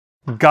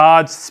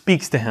God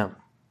speaks to him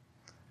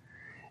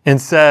and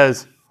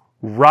says,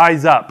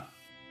 "Rise up,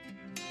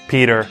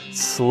 Peter,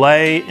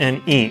 slay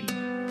and eat."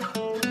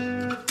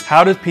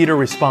 How does Peter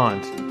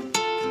respond?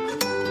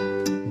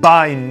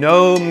 "By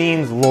no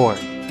means, Lord."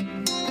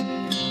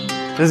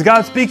 This is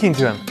God speaking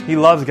to him. He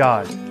loves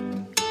God.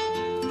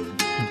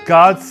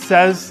 God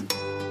says,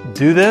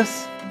 "Do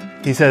this."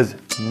 He says,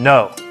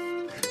 "No."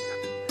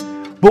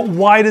 But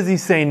why does he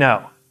say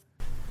no?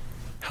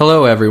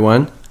 Hello,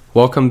 everyone.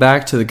 Welcome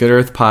back to the Good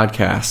Earth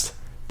Podcast.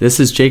 This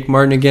is Jake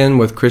Martin again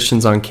with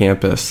Christians on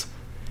Campus.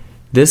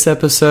 This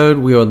episode,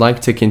 we would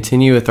like to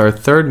continue with our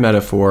third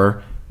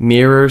metaphor,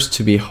 mirrors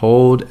to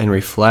behold and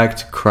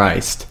reflect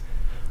Christ.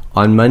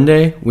 On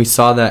Monday, we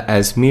saw that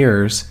as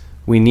mirrors,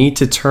 we need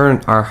to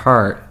turn our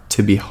heart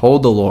to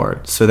behold the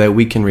Lord so that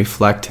we can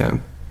reflect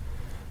Him.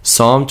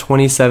 Psalm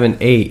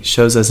 27:8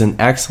 shows us an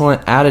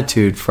excellent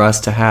attitude for us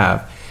to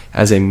have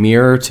as a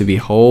mirror to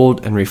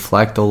behold and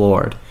reflect the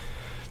Lord.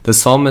 The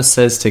psalmist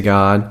says to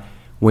God,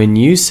 "When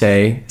you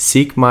say,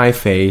 'Seek my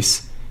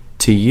face,'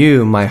 to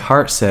you my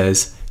heart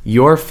says,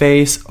 'Your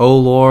face, O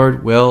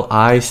Lord, will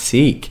I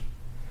seek.'"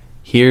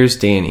 Here's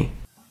Danny.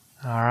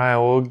 All right,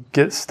 we'll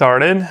get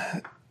started.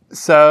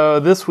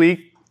 So this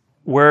week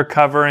we're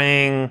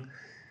covering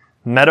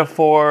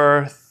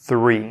Metaphor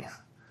 3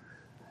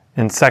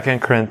 in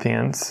 2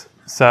 Corinthians.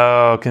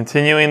 So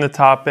continuing the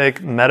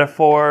topic,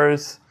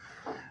 metaphors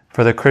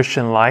for the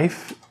Christian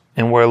life.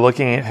 And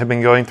have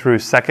been going through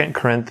 2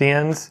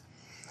 Corinthians.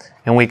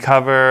 And we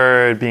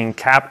covered being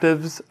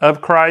captives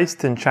of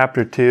Christ in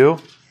chapter 2.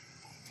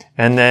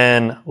 And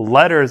then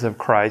letters of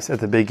Christ at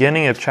the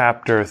beginning of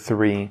chapter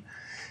 3.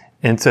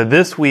 And so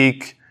this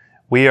week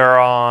we are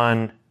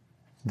on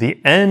the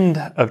end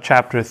of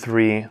chapter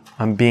 3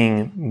 on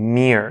being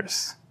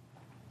mirrors.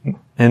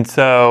 And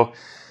so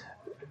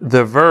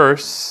the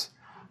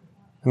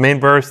main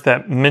verse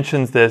that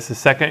mentions this is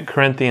 2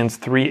 Corinthians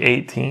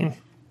 3:18.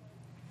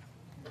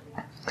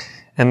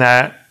 And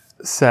that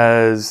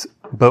says,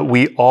 "But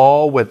we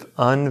all with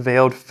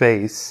unveiled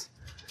face,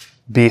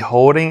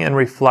 beholding and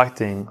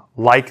reflecting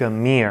like a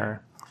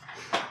mirror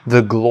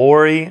the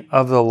glory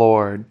of the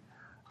Lord,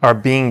 are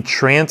being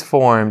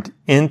transformed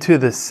into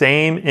the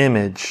same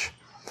image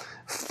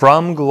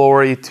from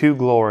glory to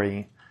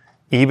glory,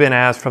 even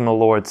as from the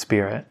Lord's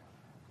Spirit."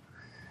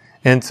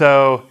 And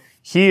so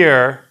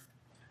here,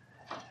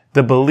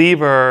 the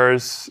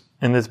believers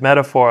in this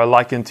metaphor are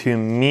likened to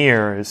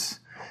mirrors,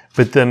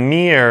 but the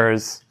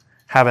mirrors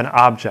have an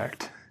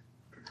object.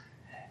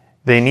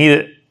 They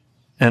need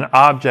an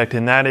object,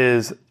 and that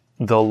is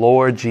the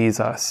Lord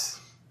Jesus.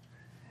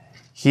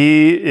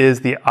 He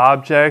is the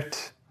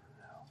object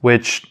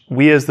which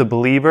we as the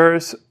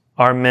believers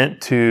are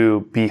meant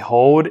to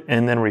behold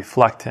and then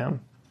reflect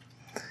Him.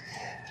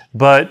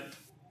 But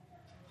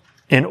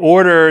in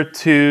order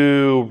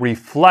to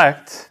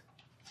reflect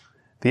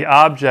the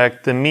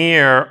object, the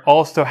mirror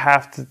also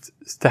has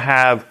to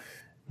have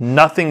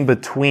nothing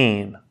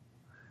between,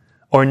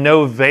 or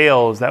no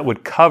veils that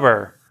would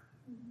cover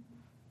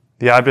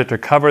the object or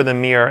cover the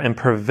mirror and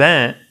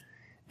prevent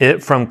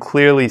it from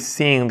clearly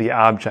seeing the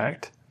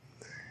object.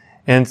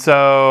 And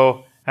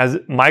so, as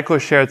Michael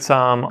shared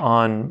some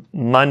on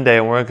Monday,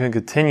 and we're going to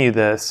continue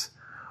this,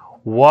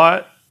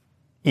 what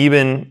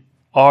even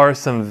are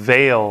some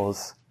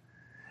veils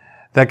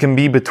that can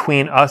be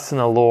between us and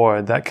the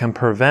Lord that can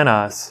prevent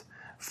us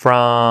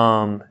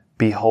from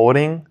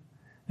beholding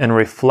and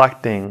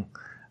reflecting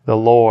the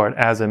Lord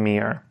as a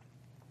mirror?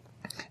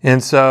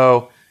 And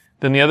so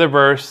then the other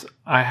verse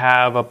I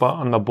have up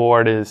on the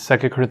board is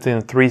 2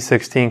 Corinthians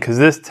 3:16, because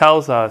this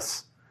tells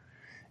us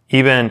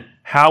even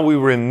how we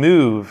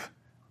remove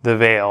the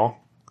veil.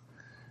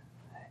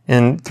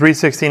 In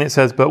 3:16 it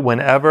says, "But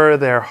whenever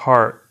their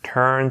heart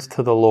turns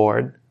to the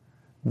Lord,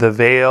 the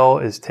veil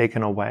is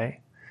taken away."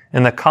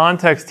 And the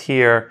context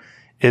here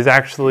is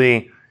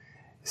actually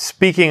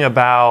speaking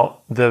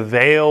about the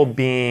veil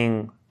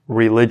being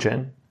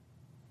religion.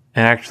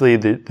 And actually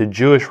the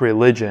Jewish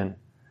religion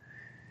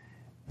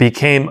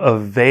became a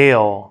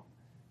veil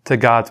to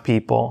God's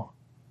people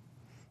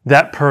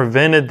that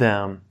prevented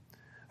them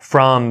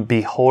from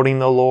beholding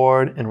the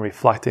Lord and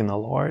reflecting the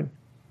Lord.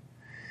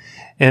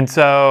 And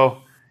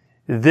so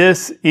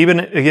this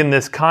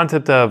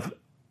concept of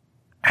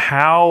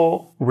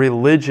how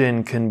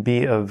religion can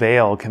be a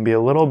veil can be a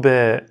little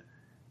bit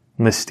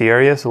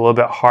mysterious, a little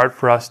bit hard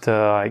for us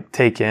to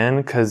take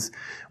in, because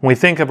when we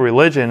think of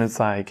religion,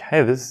 it's like,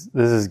 hey, this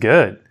is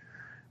good.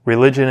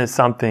 Religion is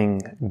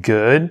something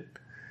good.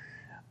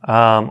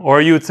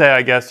 Or you could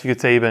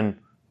say even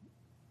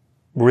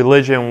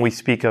religion, we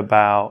speak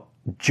about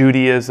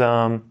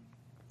Judaism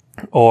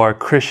or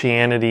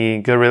Christianity,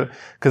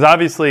 because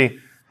obviously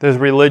there's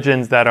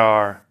religions that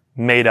are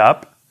made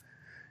up,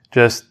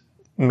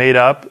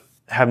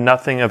 have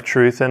nothing of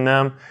truth in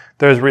them.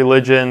 There's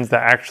religions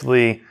that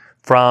actually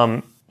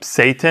from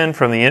Satan,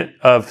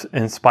 of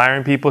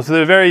inspiring people. So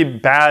they're very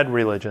bad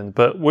religions,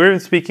 but we're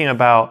speaking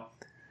about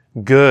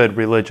good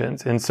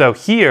religions. And so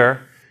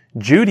here,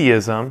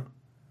 Judaism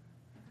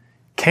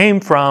came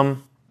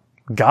from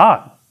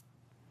God.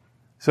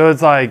 So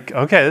it's like,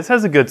 okay, this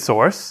has a good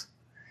source.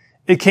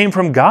 It came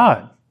from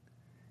God.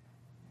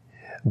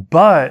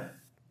 But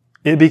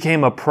it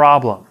became a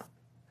problem.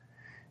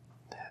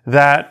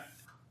 That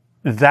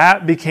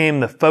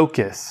became the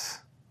focus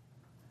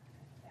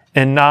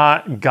and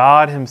not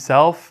God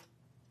himself,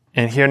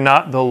 and here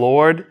not the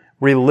Lord.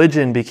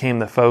 Religion became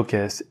the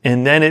focus,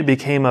 and then it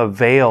became a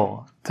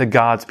veil to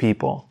God's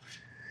people.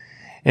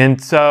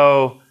 And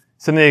so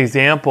some of the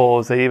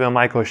examples that even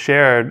Michael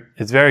shared,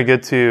 it's very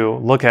good to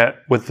look at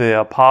with the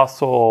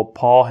Apostle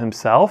Paul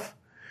himself,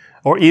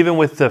 or even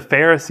with the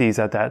Pharisees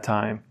at that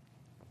time.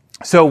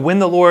 So when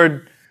the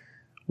Lord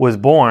was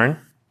born,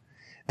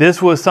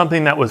 this was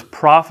something that was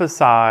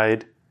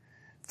prophesied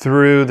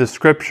through the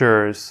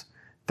scriptures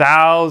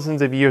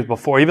thousands of years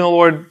before even the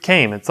Lord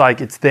came. It's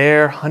like it's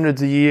there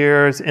hundreds of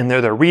years, and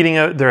they're reading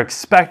it, they're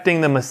expecting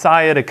the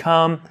Messiah to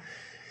come.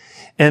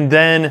 And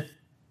then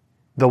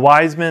the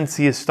wise men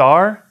see a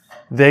star,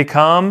 they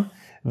come,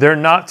 they're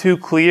not too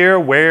clear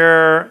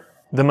where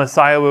the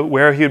Messiah,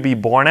 where he would be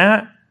born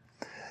at.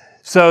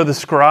 So the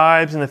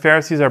scribes and the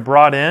Pharisees are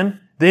brought in.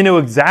 They know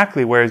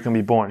exactly where he's going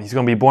to be born. He's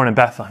going to be born in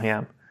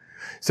Bethlehem.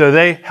 So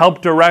they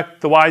help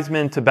direct the wise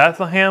men to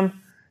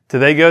Bethlehem. Do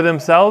they go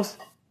themselves?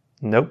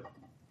 Nope.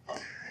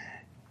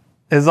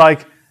 It's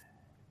like,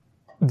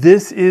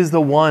 this is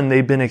the one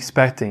they've been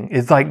expecting.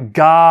 It's like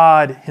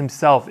God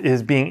himself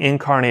is being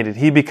incarnated.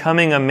 He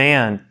becoming a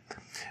man.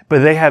 But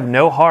they have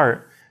no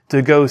heart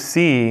to go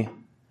see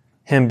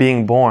him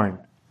being born.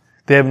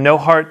 They have no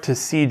heart to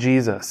see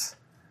Jesus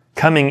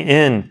coming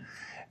in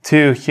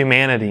to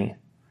humanity.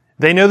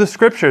 They know the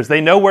scriptures.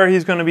 They know where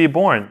he's going to be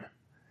born.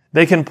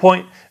 They can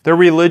point, their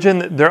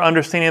religion, their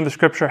understanding of the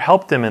scripture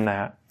helped them in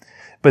that.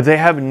 But they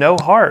have no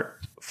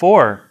heart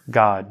for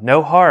God,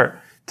 no heart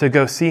to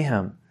go see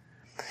him.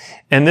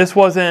 And this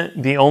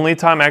wasn't the only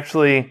time,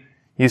 actually,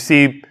 you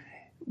see,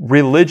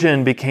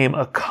 religion became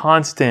a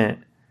constant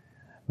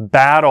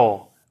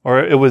battle,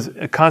 or it was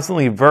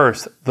constantly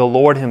verse the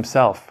Lord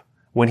himself.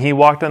 When he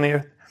walked on the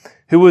earth,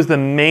 who was the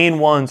main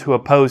ones who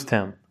opposed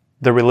him?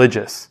 The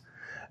religious.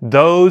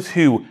 Those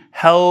who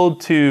held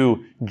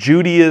to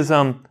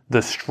Judaism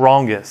the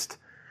strongest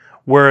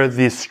were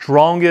the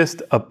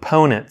strongest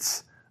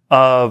opponents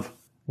of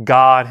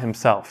God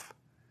himself.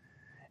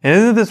 And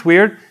isn't this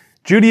weird?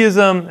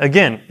 Judaism,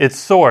 again, its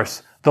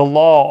source, the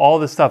law, all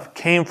this stuff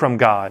came from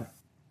God.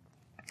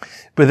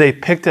 But they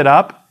picked it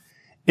up.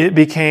 It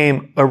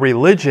became a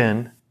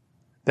religion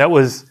that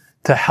was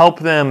to help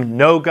them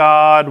know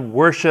God,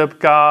 worship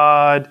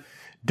God,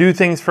 do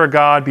things for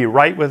God, be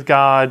right with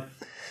God.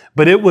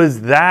 But it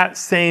was that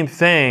same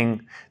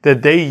thing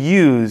that they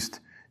used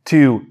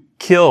to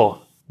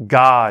kill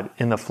God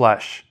in the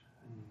flesh.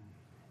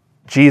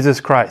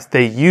 Jesus Christ.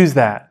 They used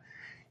that.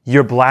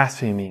 You're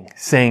blaspheming,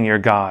 saying you're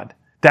God.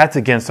 That's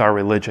against our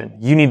religion.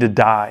 You need to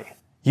die.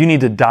 You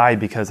need to die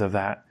because of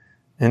that.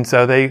 And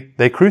so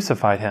they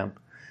crucified him.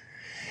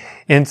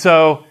 And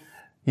so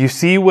you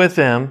see with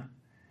them,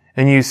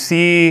 and you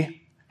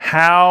see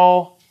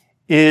how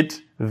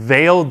it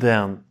veiled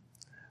them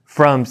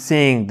from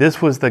seeing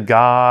this was the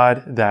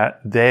God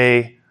that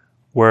they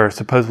were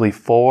supposedly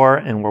for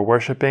and were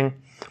worshiping.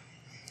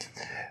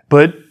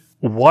 But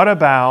what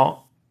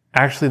about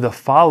actually the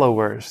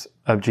followers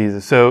of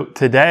Jesus? So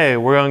today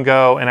we're going to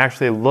go and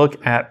actually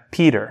look at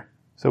Peter.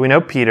 So we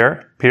know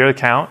Peter the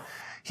Count.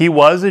 He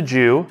was a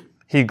Jew.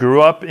 He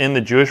grew up in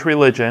the Jewish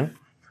religion,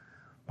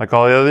 like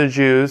all the other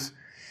Jews.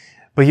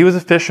 But he was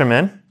a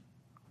fisherman.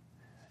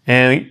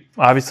 And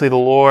obviously the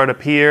Lord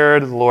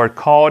appeared, the Lord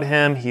called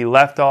him, he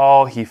left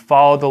all, he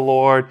followed the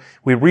Lord.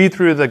 We read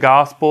through the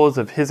Gospels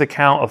of his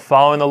account of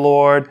following the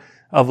Lord,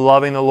 of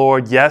loving the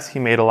Lord. Yes, he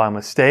made a lot of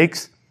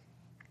mistakes,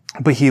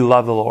 but he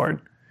loved the Lord.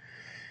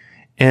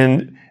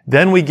 And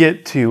then we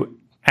get to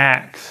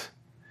Acts.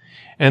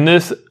 And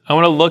this, I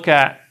want to look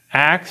at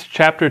Acts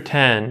chapter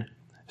 10,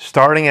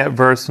 starting at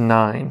verse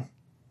 9.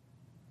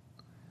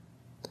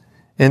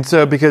 And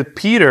so because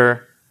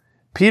Peter,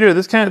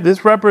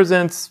 this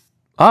represents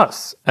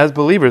us as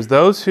believers,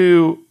 those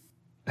who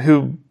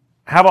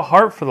have a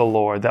heart for the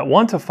Lord, that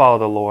want to follow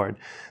the Lord,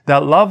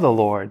 that love the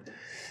Lord.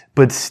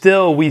 But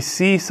still, we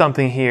see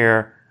something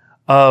here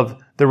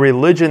of the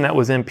religion that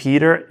was in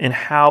Peter and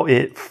how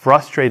it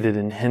frustrated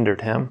and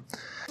hindered him.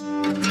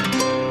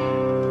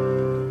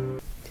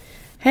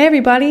 Hey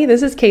everybody,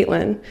 this is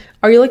Caitlin.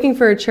 Are you looking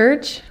for a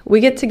church? We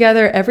get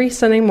together every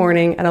Sunday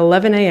morning at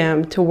 11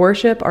 a.m. to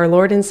worship our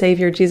Lord and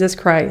Savior Jesus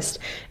Christ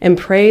and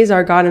praise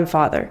our God and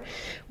Father.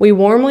 We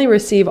warmly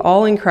receive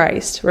all in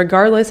Christ,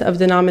 regardless of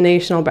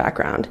denominational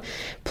background.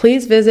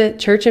 Please visit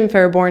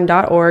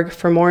churchinfairborn.org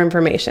for more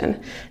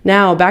information.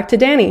 Now, back to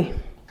Danny.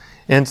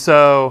 And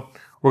so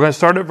we're going to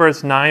start at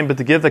verse 9, but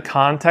to give the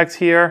context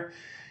here,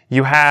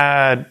 you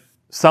had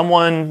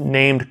someone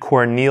named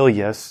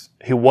Cornelius,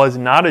 who was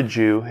not a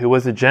Jew, who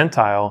was a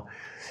Gentile,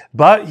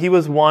 but he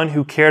was one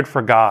who cared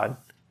for God.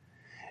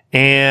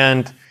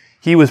 And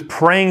he was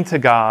praying to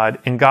God,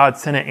 and God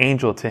sent an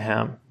angel to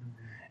him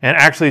and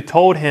actually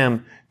told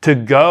him to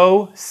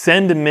go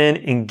send men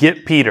and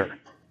get Peter,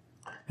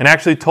 and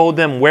actually told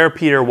them where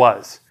Peter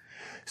was.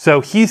 So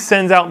he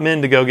sends out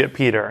men to go get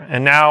Peter.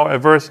 And now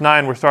at verse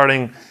 9, we're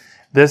starting,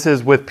 this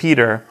is with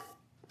Peter.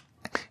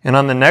 And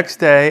on the next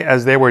day,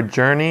 as they were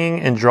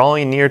journeying and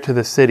drawing near to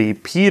the city,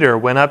 Peter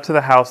went up to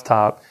the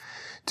housetop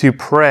to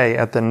pray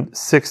at the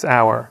 6th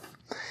hour.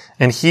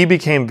 And he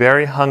became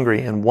very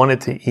hungry and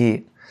wanted to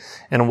eat.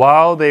 And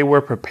while they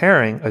were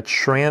preparing, a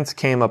trance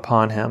came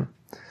upon him.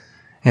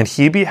 And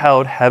he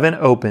beheld heaven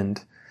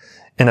opened,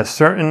 and a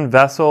certain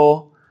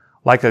vessel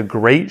like a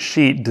great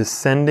sheet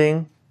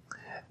descending,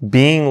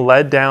 being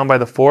led down by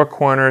the four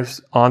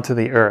corners onto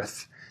the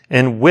earth,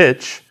 in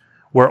which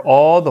were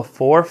all the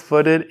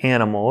four-footed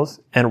animals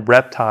and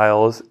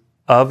reptiles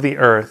of the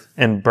earth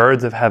and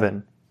birds of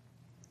heaven.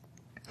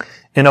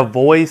 And a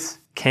voice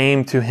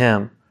came to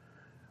him,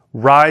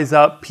 "Rise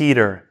up,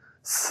 Peter,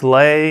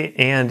 slay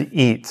and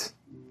eat."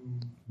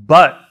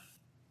 But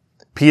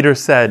Peter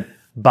said,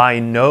 "By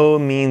no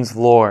means,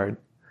 Lord,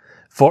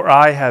 for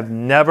I have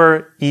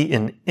never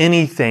eaten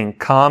anything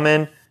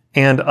common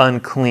and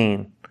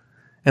unclean."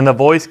 And the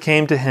voice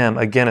came to him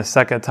again a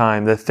second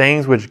time, "The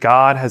things which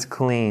God has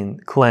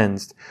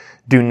cleansed,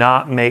 do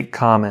not make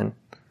common."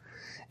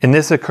 And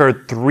this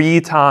occurred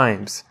 3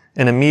 times,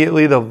 and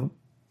immediately the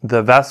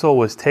vessel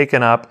was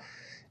taken up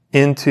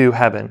into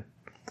heaven.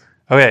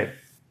 Okay,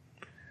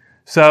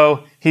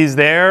 so he's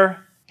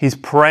there, he's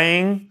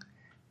praying,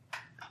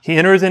 he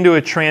enters into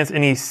a trance,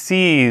 and he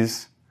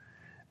sees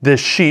this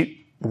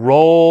sheet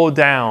roll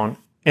down.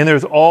 And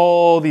there's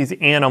all these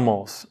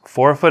animals,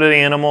 4-footed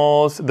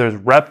animals, there's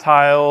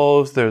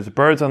reptiles, there's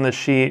birds on the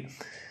sheet.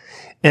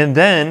 And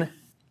then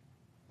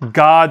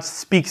God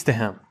speaks to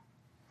him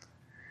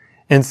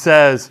and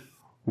says,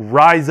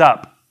 "Rise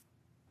up,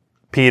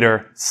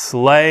 Peter,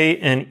 slay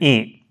and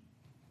eat."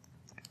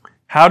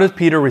 How does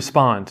Peter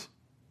respond?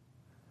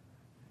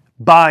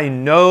 "By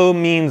no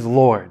means,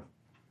 Lord."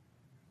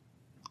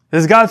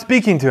 This is God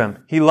speaking to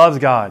him. He loves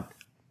God.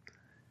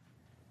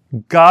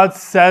 God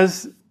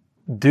says,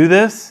 "Do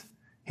this."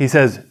 He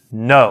says,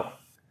 "No."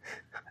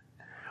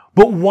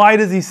 But why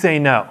does he say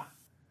no?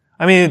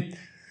 I mean,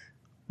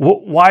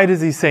 why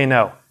does he say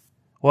no?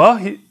 Well,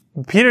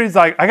 Peter's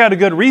like, I got a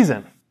good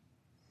reason.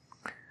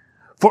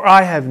 "For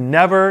I have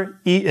never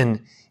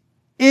eaten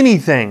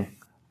anything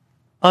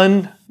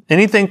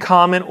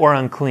common or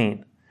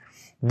unclean."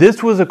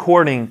 This was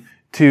according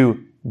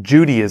to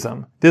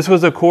Judaism. This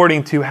was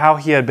according to how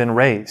he had been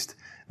raised.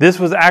 This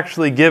was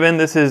actually given,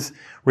 this is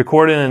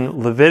recorded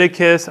in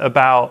Leviticus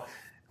about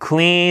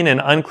clean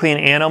and unclean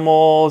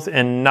animals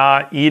and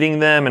not eating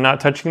them and not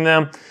touching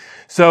them.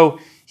 So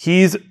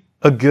he's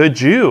a good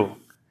Jew.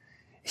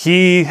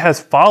 He has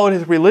followed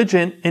his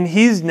religion and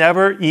he's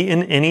never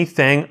eaten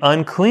anything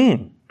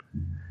unclean.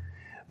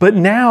 But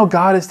now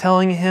God is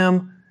telling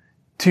him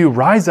to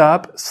rise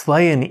up,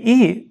 slay and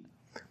eat.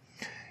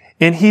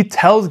 And he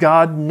tells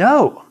God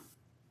no.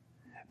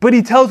 But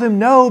he tells him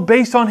no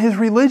based on his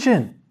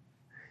religion.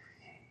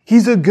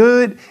 He's a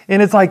good,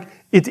 and it's like,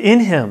 it's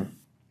in him.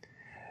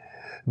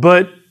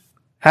 But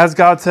as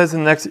God says in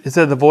the next, it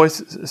said the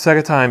voice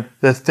second time,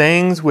 "The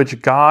things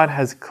which God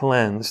has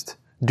cleansed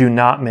do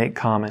not make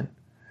common."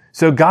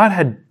 So God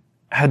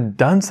had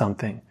done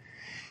something.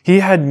 He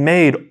had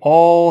made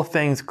all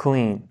things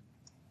clean.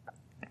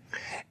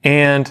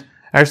 And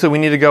actually we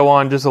need to go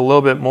on just a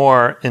little bit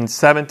more. In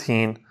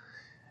 17,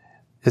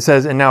 it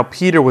says, "And now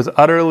Peter was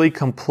utterly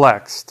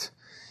complexed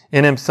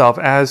in himself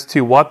as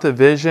to what the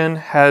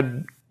vision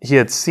he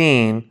had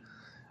seen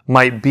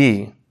might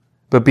be.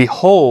 But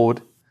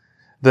behold,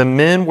 the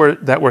men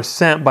that were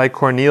sent by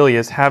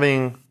Cornelius,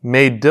 having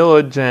made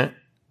diligent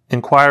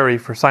inquiry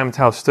for Simon's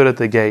house, stood at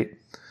the gate."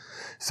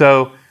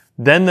 So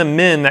then the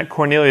men that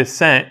Cornelius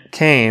sent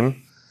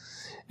came,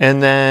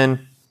 and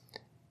then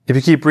if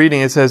you keep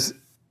reading, it says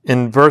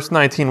in verse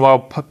 19,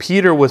 "While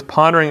Peter was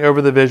pondering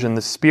over the vision,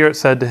 the Spirit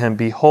said to him,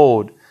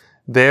 'Behold,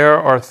 there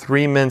are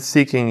 3 men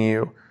seeking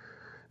you.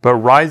 But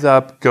rise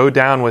up, go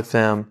down with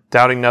them,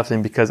 doubting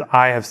nothing, because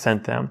I have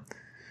sent them.'"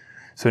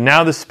 So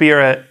now the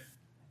Spirit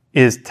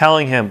is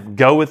telling him,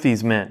 go with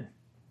these men.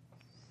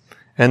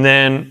 And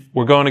then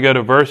we're going to go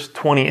to verse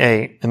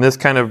 28, and this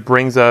kind of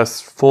brings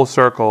us full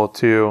circle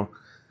to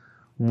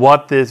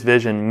what this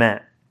vision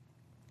meant.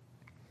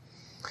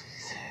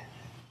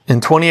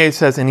 And 28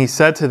 says, "And he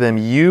said to them,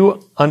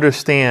 'You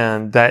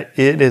understand that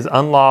it is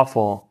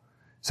unlawful.'"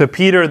 So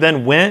Peter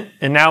then went,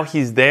 and now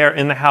he's there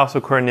in the house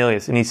of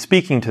Cornelius, and he's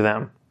speaking to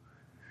them.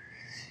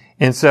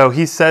 And so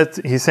he's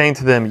saying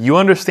to them, "You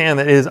understand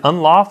that it is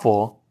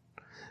unlawful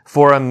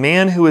for a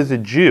man who is a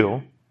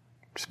Jew,"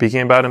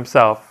 speaking about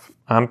himself,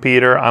 "I'm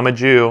Peter, I'm a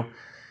Jew.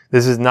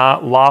 This is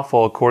not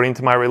lawful according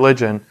to my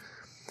religion,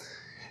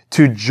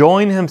 to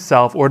join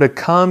himself or to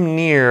come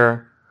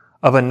near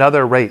of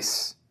another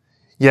race.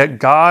 Yet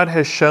God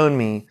has shown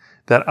me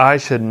that I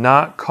should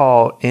not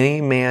call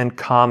any man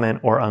common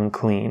or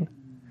unclean."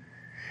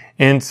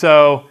 And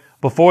so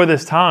before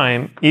this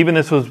time, even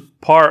this was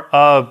part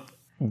of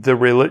the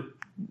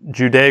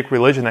Judaic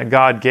religion that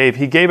God gave.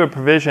 He gave a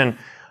provision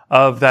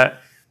of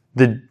that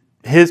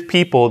his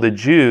people, the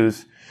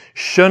Jews,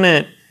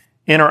 shouldn't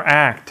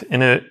interact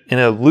in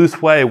a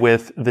loose way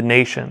with the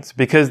nations,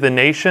 because the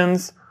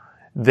nations,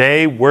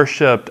 they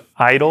worshiped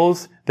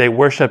idols, they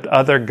worshiped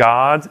other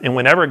gods, and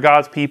whenever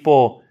God's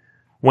people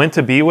went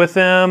to be with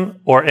them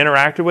or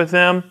interacted with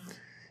them,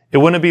 it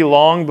wouldn't be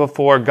long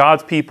before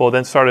God's people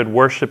then started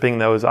worshiping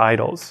those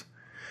idols.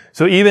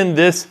 So even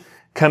this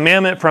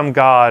commandment from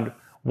God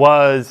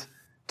was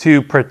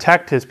to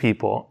protect his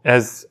people,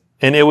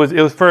 and it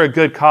was for a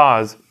good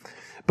cause.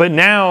 But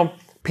now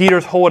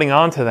Peter's holding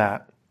on to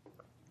that.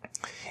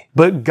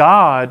 But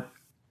God,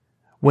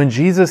 when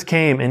Jesus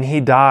came and he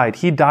died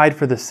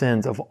for the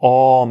sins of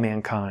all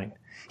mankind.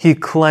 He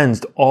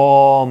cleansed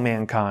all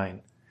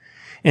mankind.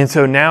 And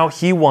so now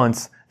he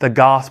wants the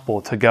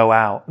gospel to go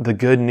out, the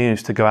good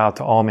news to go out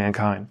to all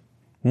mankind,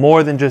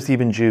 more than just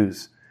even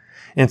Jews.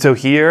 And so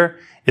here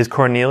is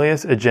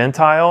Cornelius, a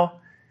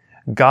Gentile.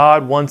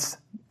 God wants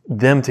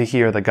them to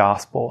hear the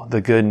gospel,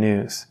 the good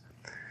news.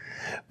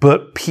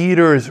 But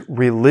Peter's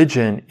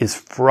religion is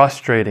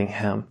frustrating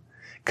him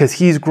because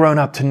he's grown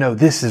up to know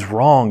this is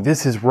wrong,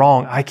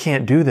 I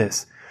can't do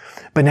this.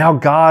 But now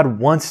God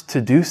wants to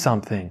do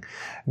something.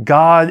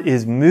 God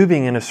is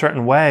moving in a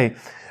certain way,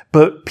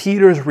 but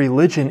Peter's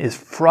religion is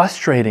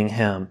frustrating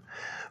him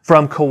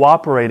from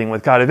cooperating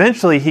with God.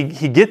 Eventually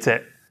he gets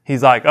it.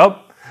 He's like,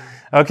 oh,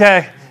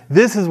 okay,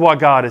 this is what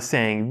God is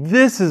saying.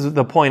 This is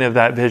the point of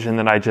that vision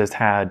that I just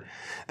had.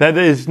 That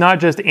is not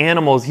just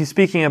animals. He's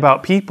speaking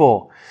about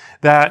people,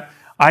 that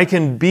I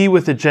can be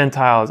with the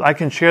Gentiles. I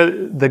can share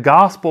the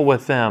gospel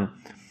with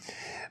them.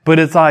 But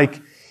it's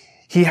like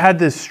he had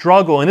this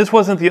struggle, and this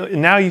wasn't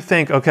now you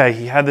think, okay,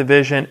 he had the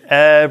vision.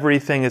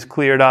 Everything is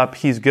cleared up.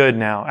 He's good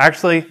now.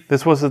 Actually,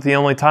 this wasn't the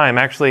only time.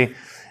 Actually,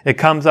 it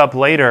comes up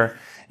later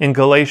in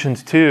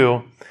Galatians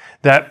 2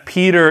 that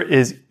Peter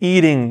is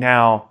eating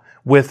now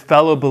with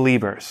fellow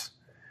believers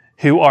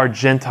who are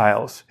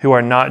Gentiles, who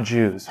are not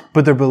Jews,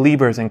 but they're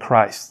believers in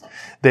Christ.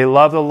 They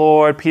love the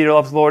Lord, Peter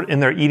loves the Lord,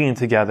 and they're eating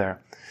together.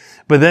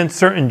 But then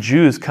certain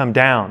Jews come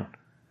down,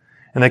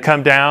 and they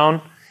come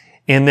down,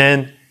 and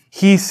then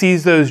he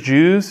sees those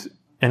Jews,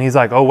 and he's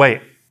like, oh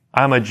wait,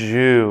 I'm a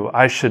Jew.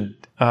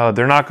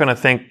 They're not going to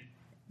think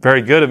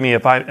very good of me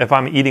if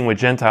I'm eating with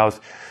Gentiles.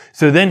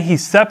 So then he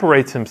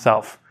separates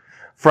himself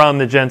from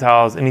the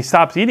Gentiles, and he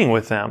stops eating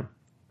with them.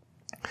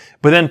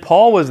 But then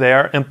Paul was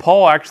there, and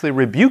Paul actually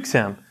rebukes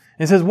him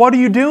and says, what are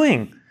you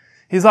doing?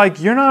 He's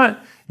like, you're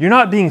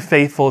not being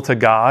faithful to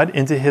God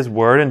and to his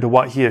word and to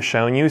what he has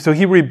shown you. So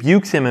he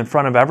rebukes him in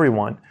front of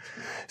everyone.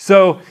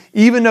 So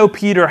even though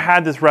Peter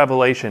had this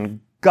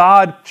revelation,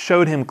 God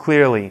showed him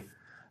clearly.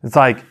 It's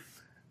like,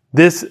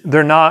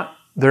 they're not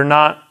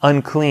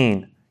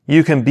unclean.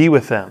 You can be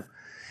with them.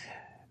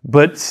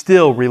 But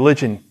still,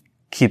 religion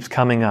keeps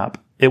coming up.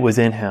 It was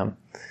in him.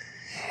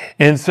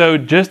 And so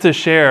just to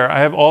share, I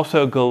have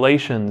also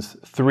Galatians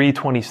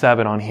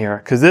 3:27 on here,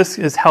 because this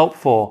is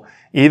helpful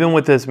even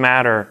with this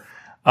matter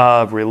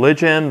of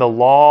religion, the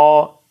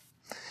law,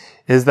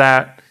 is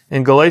that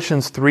in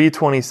Galatians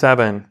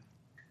 3:27,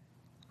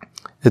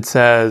 it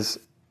says,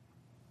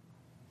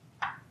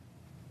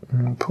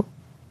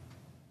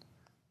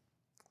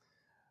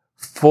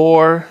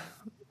 for,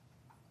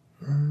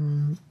 I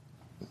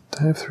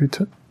have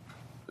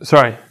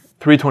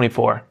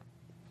 3:24.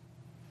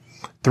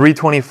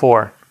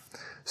 3:24.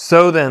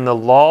 So then the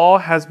law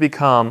has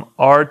become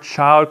our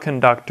child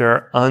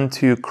conductor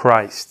unto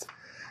Christ,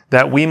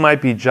 that we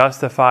might be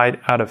justified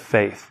out of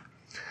faith.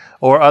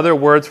 Or other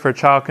words for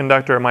child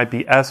conductor might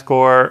be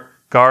escort,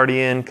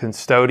 guardian,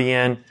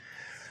 custodian,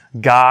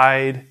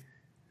 guide.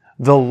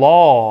 The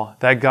law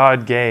that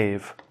God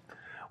gave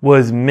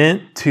was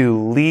meant to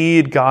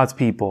lead God's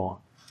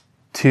people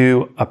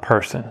to a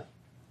person,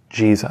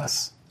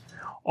 Jesus.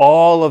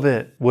 All of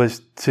it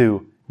was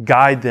to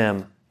guide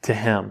them to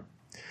him.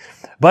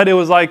 But it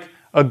was like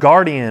a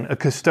guardian, a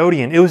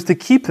custodian. It was to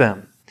keep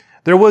them.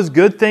 There was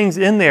good things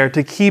in there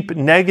to keep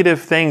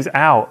negative things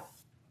out.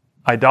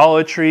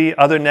 Idolatry,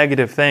 other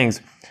negative things.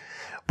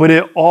 But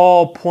it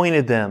all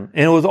pointed them,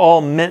 and it was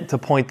all meant to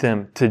point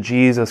them to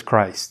Jesus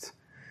Christ.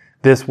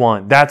 This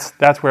one. That's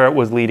where it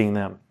was leading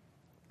them.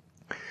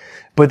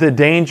 But the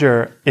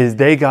danger is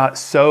they got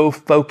so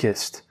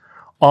focused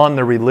on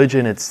the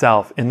religion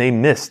itself, and they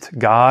missed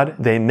God.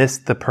 They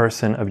missed the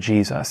person of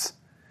Jesus.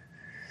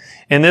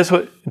 And this,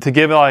 to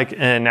give like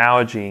an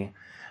analogy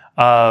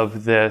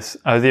of this,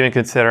 I was even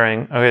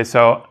considering, okay,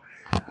 so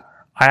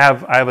I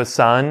have a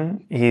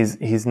son.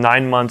 He's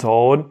 9 months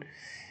old.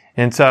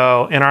 And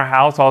so in our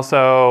house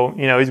also,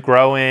 he's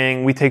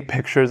growing. We take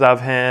pictures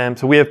of him.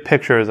 So we have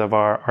pictures of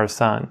our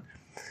son.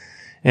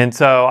 And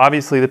so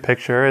obviously the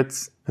picture,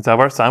 it's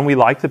of our son. We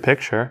like the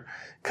picture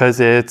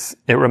because it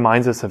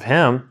reminds us of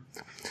him.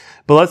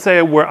 But let's say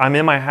I'm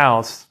in my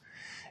house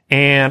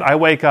and I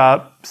wake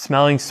up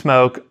smelling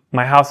smoke.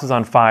 My house is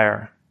on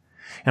fire.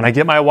 And I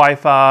get my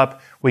wife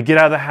up, we get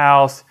out of the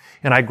house,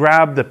 and I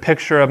grab the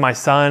picture of my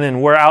son,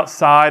 and we're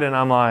outside, and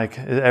I'm like,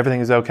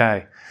 everything is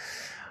okay.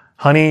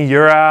 Honey,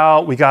 you're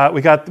out. We got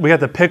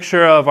the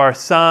picture of our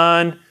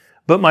son,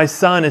 but my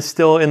son is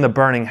still in the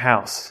burning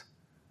house.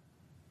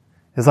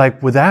 It's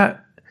like, would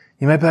that,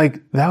 you might be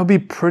like, that would be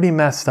pretty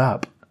messed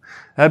up.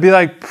 That'd be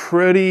like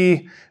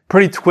pretty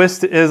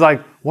twisted. Is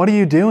like, what are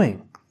you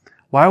doing?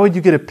 Why would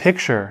you get a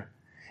picture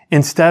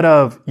instead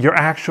of your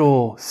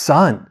actual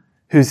son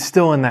who's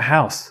still in the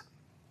house?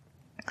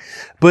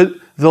 But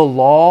the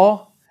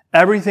law,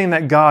 everything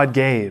that God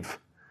gave,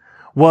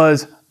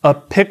 was a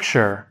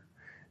picture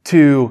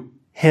to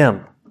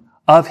Him,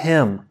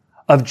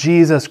 of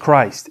Jesus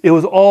Christ. It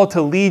was all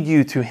to lead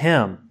you to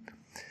Him.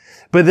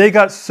 But they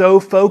got so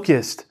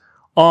focused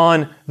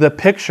on the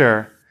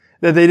picture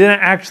that they didn't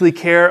actually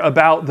care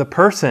about the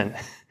person.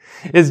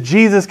 As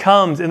Jesus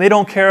comes and they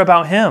don't care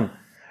about Him.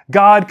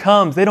 God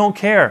comes, they don't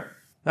care.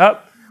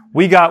 Oh,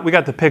 we got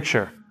the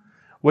picture.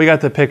 We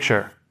got the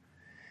picture.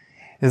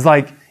 It's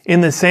like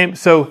in the same,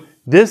 so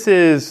this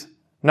is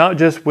not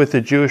just with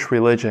the Jewish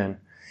religion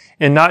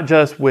and not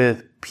just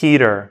with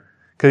Peter.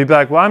 Because you'd be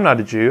like, well, I'm not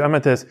a Jew, I'm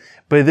not this.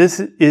 But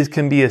this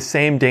can be a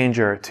same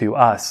danger to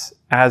us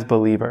as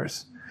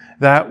believers.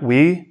 That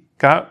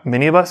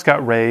many of us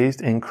got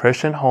raised in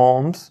Christian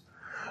homes,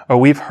 or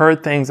we've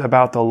heard things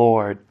about the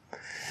Lord.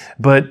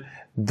 But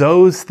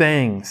those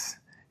things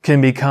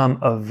can become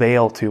a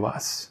veil to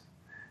us.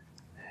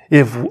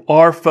 If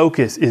our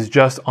focus is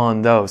just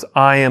on those,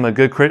 I am a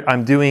good Christian,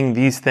 I'm doing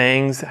these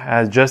things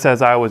just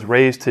as I was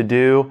raised to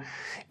do,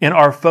 and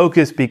our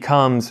focus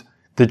becomes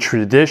the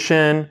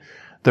tradition,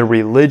 the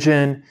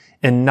religion,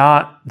 and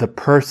not the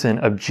person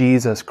of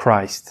Jesus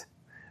Christ,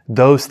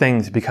 those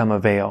things become a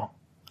veil.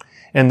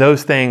 And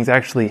those things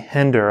actually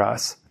hinder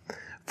us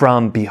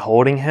from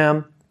beholding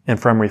Him and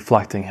from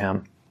reflecting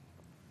Him.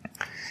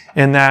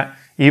 And that,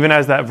 even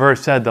as that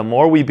verse said, the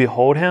more we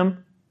behold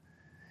Him,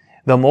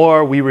 the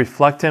more we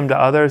reflect Him to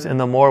others, and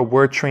the more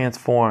we're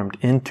transformed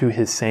into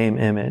His same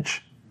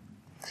image.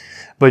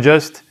 But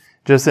just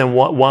in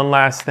one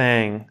last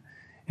thing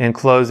in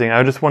closing,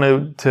 I just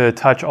wanted to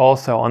touch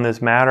also on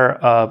this matter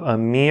of a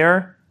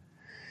mirror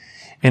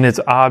and its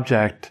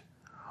object.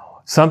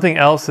 Something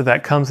else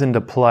that comes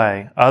into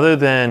play, other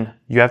than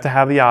you have to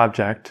have the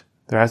object,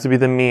 there has to be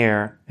the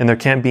mirror, and there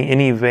can't be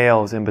any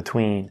veils in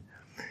between,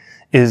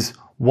 is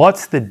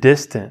what's the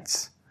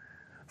distance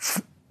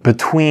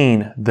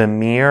between the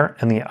mirror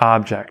and the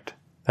object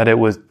that it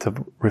was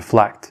to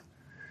reflect.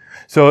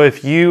 So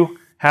if you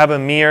have a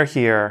mirror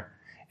here,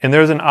 and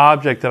there's an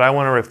object that I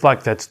want to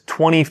reflect that's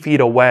 20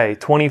 feet away,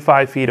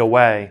 25 feet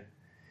away,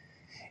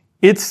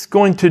 it's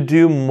going to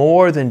do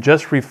more than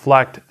just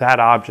reflect that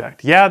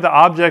object. Yeah, the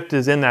object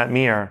is in that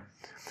mirror,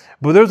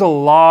 but there's a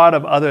lot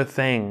of other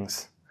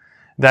things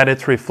that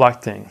it's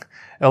reflecting.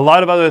 A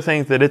lot of other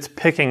things that it's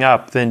picking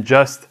up than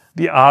just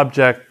the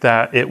object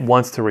that it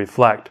wants to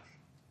reflect,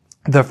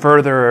 the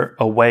further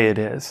away it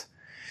is.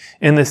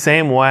 In the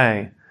same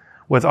way,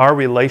 with our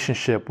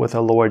relationship with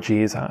the Lord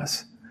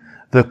Jesus,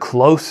 the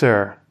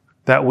closer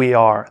that we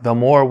are, the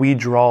more we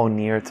draw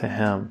near to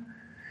Him,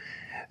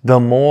 the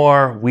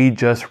more we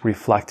just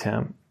reflect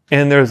Him.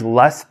 And there's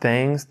less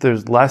things,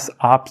 there's less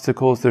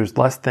obstacles, there's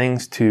less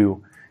things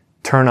to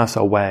turn us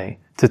away,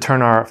 to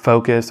turn our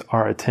focus,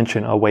 our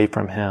attention away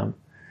from Him.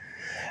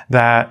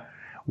 That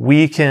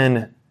we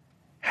can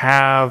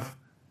have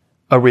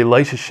a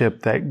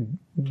relationship that,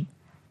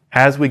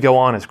 as we go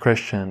on as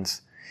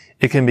Christians,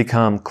 it can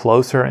become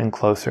closer and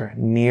closer,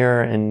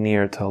 nearer and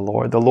nearer to the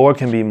Lord. The Lord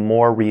can be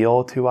more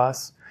real to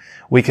us.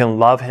 We can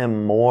love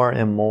Him more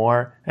and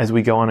more as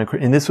we go on.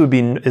 And this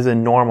is a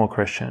normal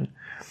Christian.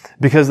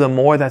 Because the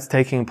more that's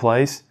taking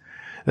place,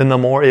 then the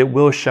more it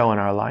will show in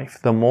our life.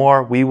 The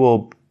more we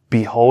will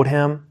behold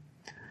Him.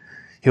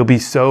 He'll be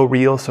so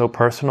real, so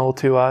personal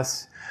to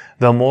us.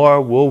 The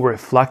more we'll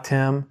reflect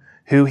Him,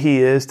 who He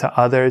is to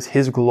others,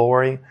 His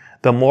glory.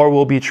 The more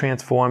we'll be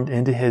transformed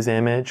into His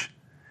image.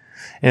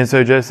 And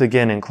so just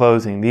again, in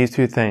closing, these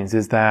two things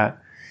is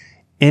that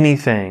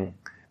anything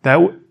that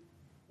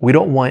we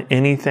don't want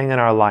anything in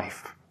our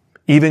life,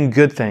 even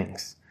good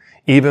things,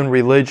 even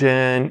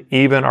religion,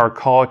 even our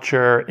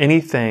culture,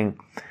 anything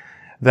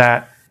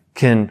that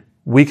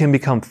we can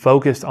become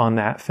focused on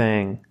that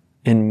thing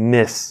and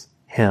miss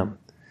Him,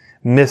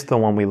 miss the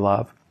one we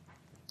love,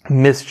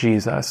 miss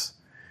Jesus.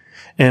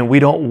 And we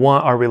don't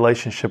want our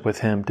relationship with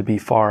Him to be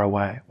far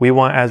away. We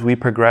want, as we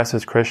progress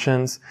as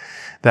Christians,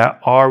 that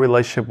our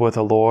relationship with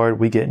the Lord,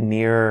 we get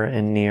nearer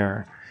and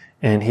nearer,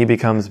 and He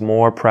becomes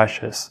more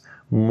precious,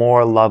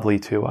 more lovely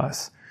to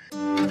us.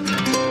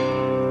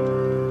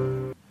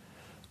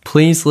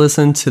 Please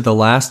listen to the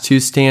last two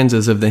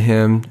stanzas of the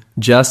hymn,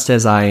 Just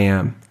As I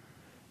Am.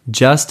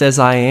 Just as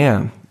I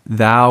am,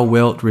 Thou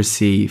wilt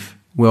receive,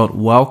 wilt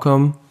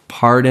welcome,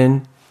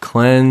 pardon,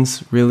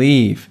 cleanse,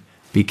 relieve,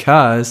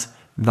 because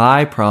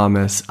Thy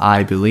promise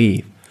I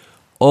believe.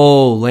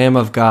 O Lamb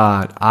of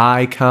God,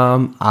 I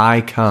come,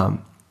 I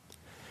come.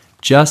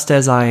 Just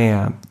as I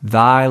am,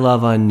 Thy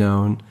love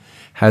unknown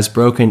has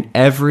broken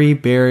every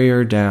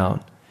barrier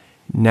down,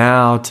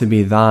 now to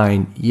be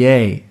Thine,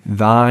 yea,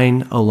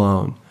 Thine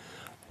alone.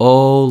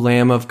 O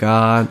Lamb of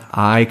God,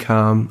 I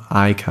come,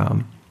 I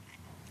come.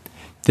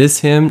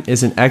 This hymn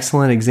is an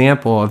excellent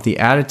example of the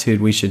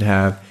attitude we should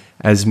have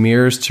as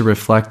mirrors to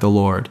reflect the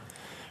Lord.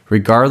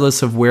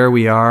 Regardless of where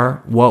we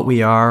are,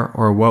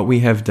 or what we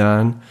have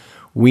done,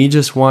 we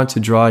just want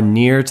to draw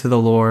near to the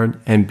Lord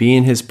and be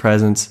in His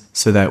presence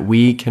so that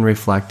we can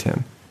reflect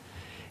Him.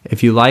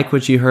 If you like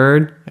what you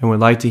heard and would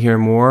like to hear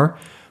more,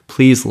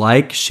 please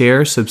like,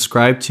 share,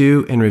 subscribe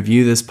to, and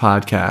review this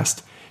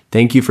podcast.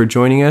 Thank you for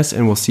joining us,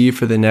 and we'll see you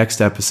for the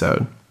next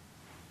episode.